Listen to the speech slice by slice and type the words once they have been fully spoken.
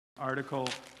Article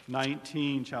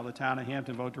 19, shall the town of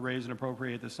Hampton vote to raise and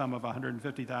appropriate the sum of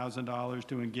 $150,000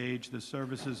 to engage the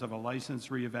services of a licensed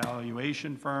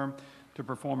reevaluation firm to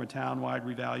perform a town-wide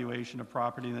revaluation of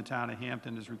property in the town of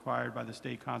Hampton as required by the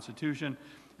state constitution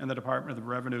and the Department of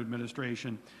Revenue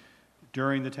Administration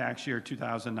during the tax year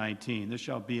 2019. This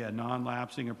shall be a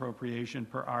non-lapsing appropriation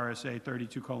per RSA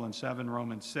 32:7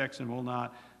 Roman 6 and will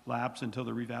not lapse until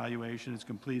the revaluation is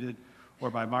completed or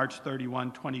by March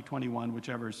 31, 2021,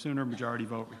 whichever is sooner, majority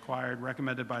vote required.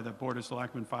 Recommended by the Board of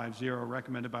Selectmen 5-0,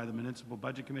 recommended by the Municipal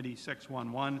Budget Committee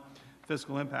 6-1-1.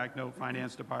 Fiscal Impact Note,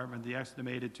 Finance Department, the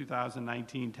estimated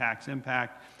 2019 tax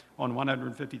impact on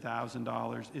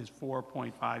 $150,000 is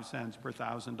 4.5 cents per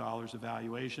 $1,000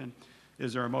 evaluation.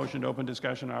 Is there a motion to open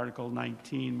discussion on Article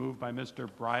 19, moved by Mr.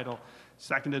 Bridle,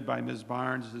 seconded by Ms.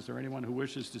 Barnes? Is there anyone who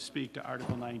wishes to speak to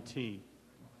Article 19?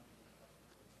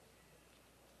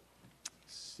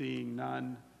 Seeing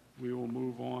none, we will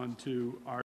move on to